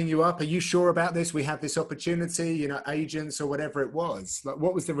calling you up? Are you sure about this? We have this opportunity, agents or whatever it was. Like,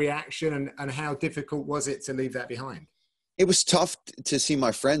 what was the reaction, and how difficult was it to leave that behind? It was tough to see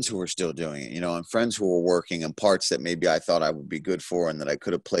my friends who were still doing it, and friends who were working in parts that maybe I thought I would be good for and that I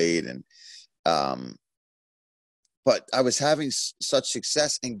could have played. And, but I was having such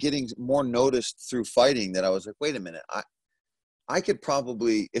success and getting more noticed through fighting that I was like, wait a minute, I could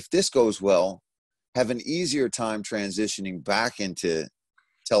probably, if this goes well, have an easier time transitioning back into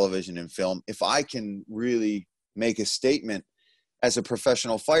television and film if I can really make a statement as a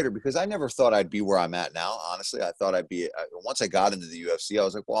professional fighter, because I never thought I'd be where I'm at now. Honestly, I thought I'd be, once I got into the UFC, I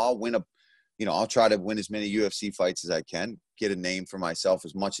was like, well, I'll try to win as many UFC fights as I can, get a name for myself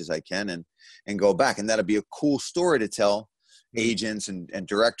as much as I can, and go back. And that'd be a cool story to tell agents and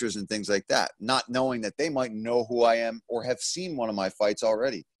directors and things like that, not knowing that they might know who I am or have seen one of my fights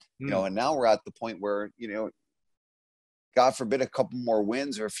already. And now we're at the point where, God forbid, a couple more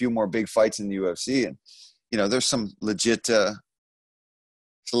wins or a few more big fights in the UFC. And, there's some legit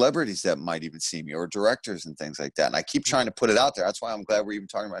celebrities that might even see me, or directors and things like that. And I keep trying to put it out there. That's why I'm glad we're even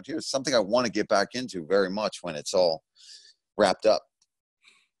talking about it here. It's something I want to get back into very much when it's all wrapped up.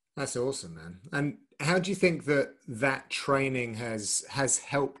 That's awesome, man. And how do you think that training has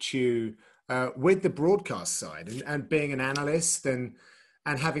helped you with the broadcast side and being an analyst and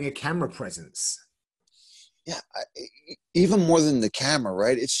having a camera presence? Yeah, even more than the camera,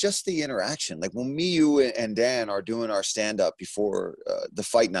 right? It's just the interaction. Like when me, you, and Dan are doing our stand-up before the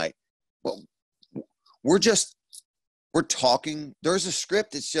fight night, well, we're talking. There's a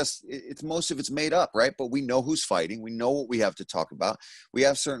script. It's most of it's made up, right? But we know who's fighting. We know what we have to talk about. We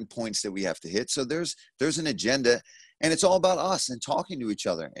have certain points that we have to hit. So there's an agenda, and it's all about us and talking to each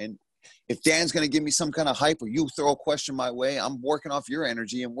other. And if Dan's going to give me some kind of hype, or you throw a question my way, I'm working off your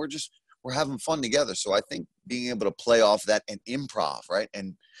energy, and we're having fun together. So I think being able to play off that and improv, right?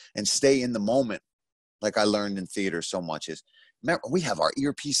 And stay in the moment, like I learned in theater so much, is, remember, we have our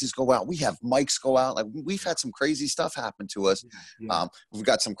earpieces go out. We have mics go out. Like, we've had some crazy stuff happen to us. Yeah. We've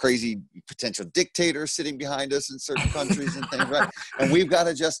got some crazy potential dictators sitting behind us in certain countries and things, right? And we've got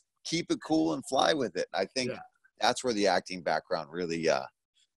to just keep it cool and fly with it. I think that's where the acting background really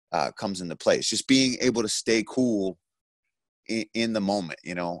comes into place. Just being able to stay cool in the moment,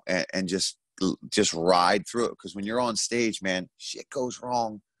 and just ride through it. Because when you're on stage, man, shit goes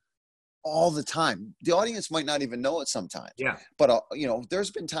wrong all the time. The audience might not even know it sometimes. Yeah. But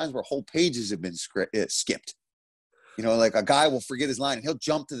there's been times where whole pages have been skipped. Like a guy will forget his line and he'll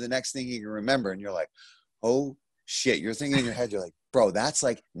jump to the next thing he can remember, and you're like, oh shit. You're thinking in your head, you're like, bro, that's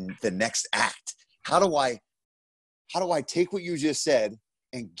like the next act. How do I take what you just said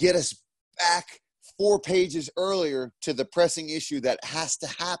and get us back 4 pages earlier to the pressing issue that has to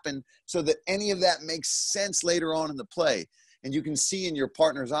happen, so that any of that makes sense later on in the play? And you can see in your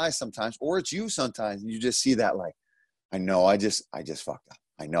partner's eyes sometimes, or it's you sometimes, and you just see that, like, I know I just fucked up.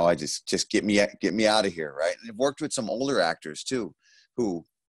 I know I just get me out of here, right? And I've worked with some older actors too, who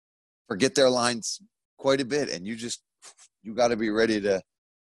forget their lines quite a bit, and you got to be ready to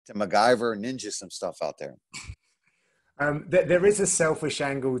MacGyver ninja some stuff out there. There is a selfish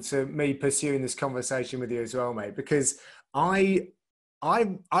angle to me pursuing this conversation with you as well, mate, because I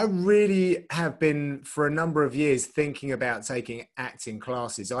I really have been for a number of years thinking about taking acting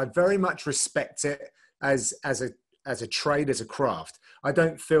classes. I very much respect it as a trade, as a craft. I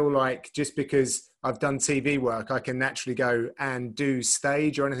don't feel like just because I've done TV work, I can naturally go and do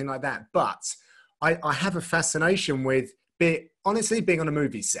stage or anything like that. But I have a fascination with honestly being on a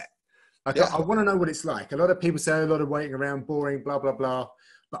movie set. Like Yeah. I want to know what it's like. A lot of people say a lot of waiting around, boring, blah blah blah.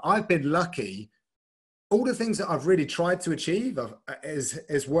 But I've been lucky. All the things that I've really tried to achieve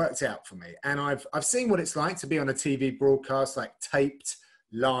has worked out for me, and I've seen what it's like to be on a TV broadcast, like taped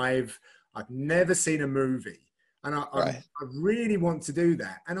live. I've never seen a movie, and Right. I really want to do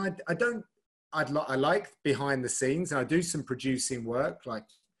that. And I don't I like behind the scenes, and I do some producing work like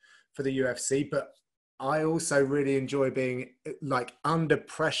for the UFC, but I also really enjoy being like under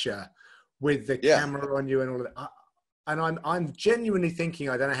pressure with the Yeah. camera on you and all of that. And I'm genuinely thinking,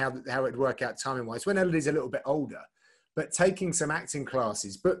 I don't know how it'd work out timing wise when Emily's a little bit older, but taking some acting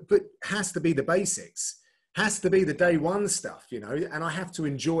classes, but has to be the basics, has to be the day one stuff, you know, and I have to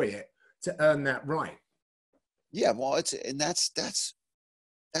enjoy it to earn that right. Yeah. Well, that's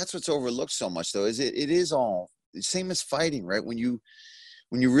what's overlooked so much though, is it is all the same as fighting, right? When you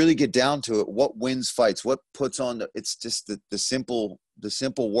really get down to it, what wins fights, what puts on it's just the simple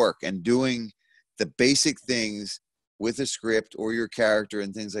work and doing the basic things with a script or your character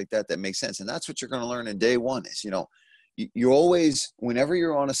and things like that make sense. And that's what you're going to learn in day one is, you know, you always, whenever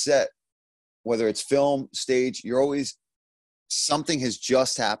you're on a set, whether it's film, stage, you're always, something has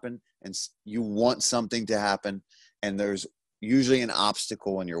just happened and you want something to happen. And there's usually an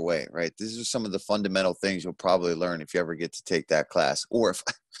obstacle in your way, right? These are some of the fundamental things you'll probably learn if you ever get to take that class, or if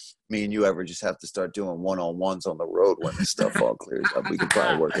me and you ever just have to start doing one-on-ones on the road when this stuff all clears up, we could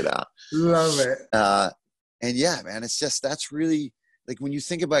probably work it out. Love it. And yeah, man, it's just, that's really like when you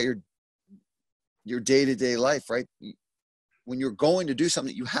think about your day-to-day life, right? When you're going to do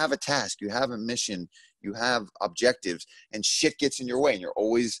something, you have a task, you have a mission, you have objectives, and shit gets in your way, and you're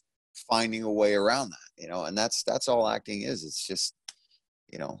always finding a way around that, you know. And that's all acting is. It's just,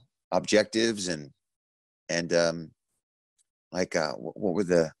 you know, objectives and like what were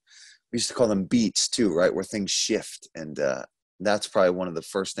we used to call them beats too, right? Where things shift, and that's probably one of the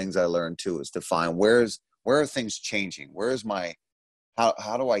first things I learned too, is to find where are things changing? Where is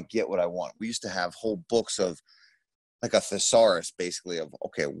how do I get what I want? We used to have whole books of like a thesaurus, basically, of,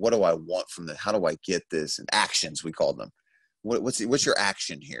 okay, what do I want from this? How do I get this? And actions, we called them. What's your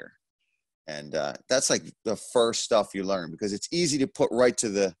action here? And that's like the first stuff you learn, because it's easy to put right to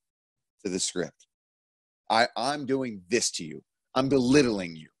the script. I'm doing this to you. I'm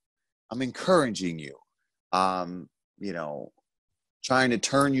belittling you. I'm encouraging you. You know, trying to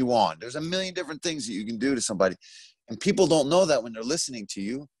turn you on. There's a million different things that you can do to somebody. And people don't know that when they're listening to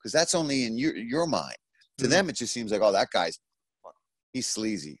you, because that's only in your mind. To them, it just seems like, oh, he's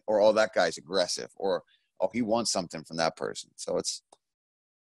sleazy, or oh, that guy's aggressive, or oh, he wants something from that person. So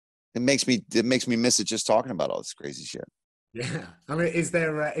it makes me miss it just talking about all this crazy shit. Yeah, I mean, is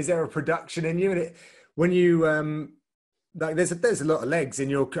there a production in you? And when you like, there's a lot of legs in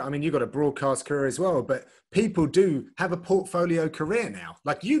your. I mean, you've got a broadcast career as well, but people do have a portfolio career now,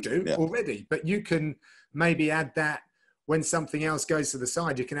 like you do already. But you can maybe add that when something else goes to the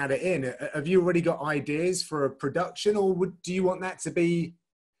side. You can add it in. Have you already got ideas for a production, or do you want that to be?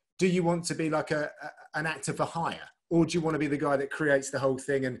 Do you want to be like an actor for hire, or do you want to be the guy that creates the whole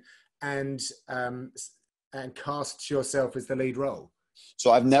thing and casts yourself as the lead role?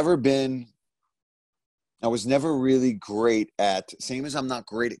 So I was never really great at, same as I'm not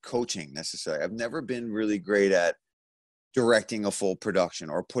great at coaching necessarily. I've never been really great at directing a full production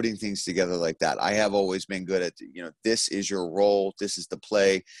or putting things together like that. I have always been good at, you know, this is your role. This is the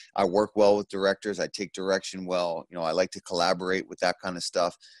play. I work well with directors. I take direction well. You know, I like to collaborate with that kind of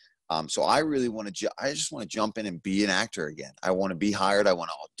stuff. So I really I just want to jump in and be an actor again. I want to be hired. I want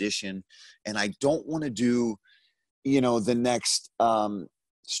to audition, and I don't want to do, you know, the next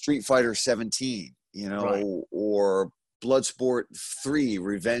Street Fighter 17, you know, right, or Bloodsport 3,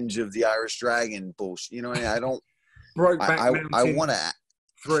 Revenge of the Irish Dragon bullshit. You know, I don't. Brokeback Mountain. I want to.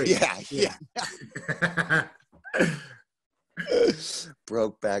 3. Yeah.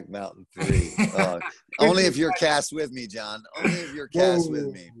 Brokeback Mountain 3. Only if you're cast with me, John. Only if you're cast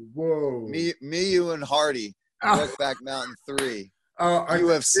with me. Whoa. Me, you, and Hardy. Brokeback Mountain 3.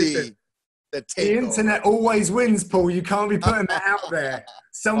 UFC. The internet always wins, Paul. You can't be putting that out there.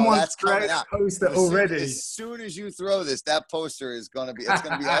 Someone's created a poster already. As soon as you throw this, that poster is going to be, it's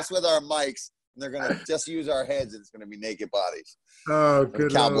going to be us with our mics, and they're going to just use our heads, and it's going to be naked bodies. Oh,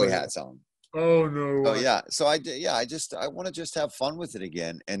 good. Cowboy hats on. Oh, no. Oh, yeah. So I want to just have fun with it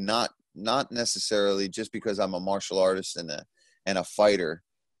again, and not necessarily just because I'm a martial artist and and a fighter.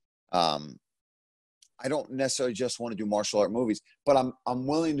 I don't necessarily just want to do martial art movies, but I'm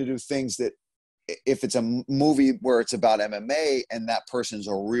willing to do things that, if it's a movie where it's about MMA and that person's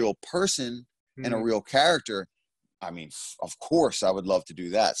a real person and a real character, I mean, of course I would love to do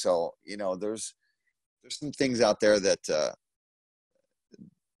that. So, you know, there's some things out there that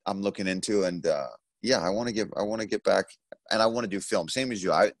I'm looking into, and yeah, I want to get back, and I want to do film, same as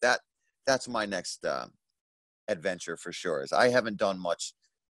you. That's my next adventure for sure. Is I haven't done much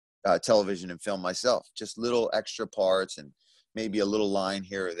television and film myself, just little extra parts and maybe a little line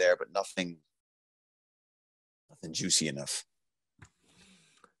here or there, but nothing juicy enough.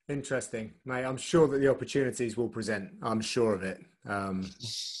 Interesting, mate. I'm sure that the opportunities will present. I'm sure of it.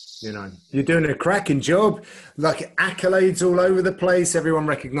 You know, you're doing a cracking job, like accolades all over the place. Everyone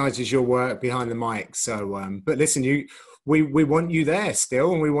recognizes your work behind the mic. So, but listen, we want you there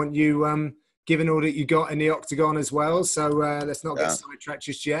still, and we want you giving all that you got in the octagon as well. So let's not get sidetracked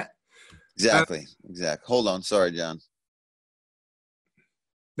just yet. Exactly. Hold on. Sorry, John.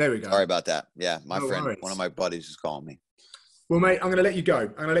 There we go. Sorry about that. Yeah, my friend, worries. one of my buddies is calling me. Well, mate, I'm going to let you go.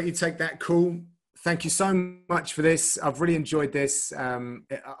 I'm going to let you take that call. Thank you so much for this. I've really enjoyed this.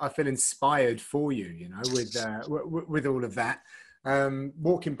 I feel inspired for you, you know, with all of that.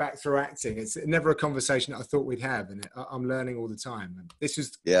 Walking back through acting, it's never a conversation that I thought we'd have, and I'm learning all the time. And this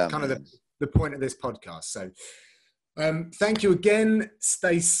is kind of the point of this podcast. So thank you again.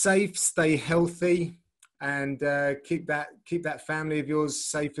 Stay safe, stay healthy, and keep that family of yours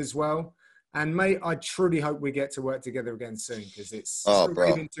safe as well. And mate, I truly hope we get to work together again soon, because it's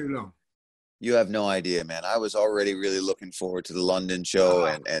been too long. You have no idea, man. I was already really looking forward to the London show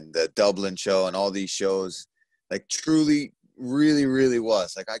and the Dublin show and all these shows. Like, truly, really, really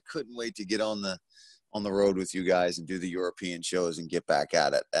was. Like, I couldn't wait to get on the road with you guys and do the European shows and get back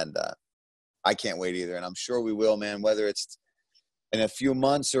at it. And I can't wait either. And I'm sure we will, man. Whether it's in a few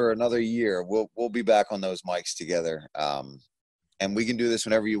months or another year, we'll be back on those mics together. And we can do this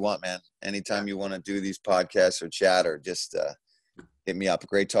whenever you want, man. Anytime you want to do these podcasts or chat, or just hit me up.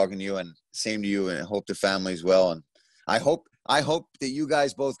 Great talking to you, and same to you, and I hope the family's well. And I hope that you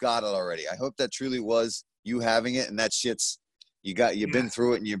guys both got it already. I hope that truly was you having it, and that shit's you've been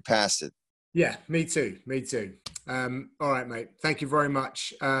through it and you're past it. Yeah, me too. All right, mate. Thank you very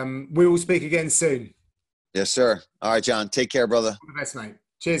much. We will speak again soon. Yes, sir. All right, John. Take care, brother. All the best, mate.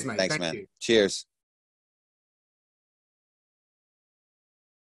 Cheers, mate. Thanks, Thank man. you. Cheers.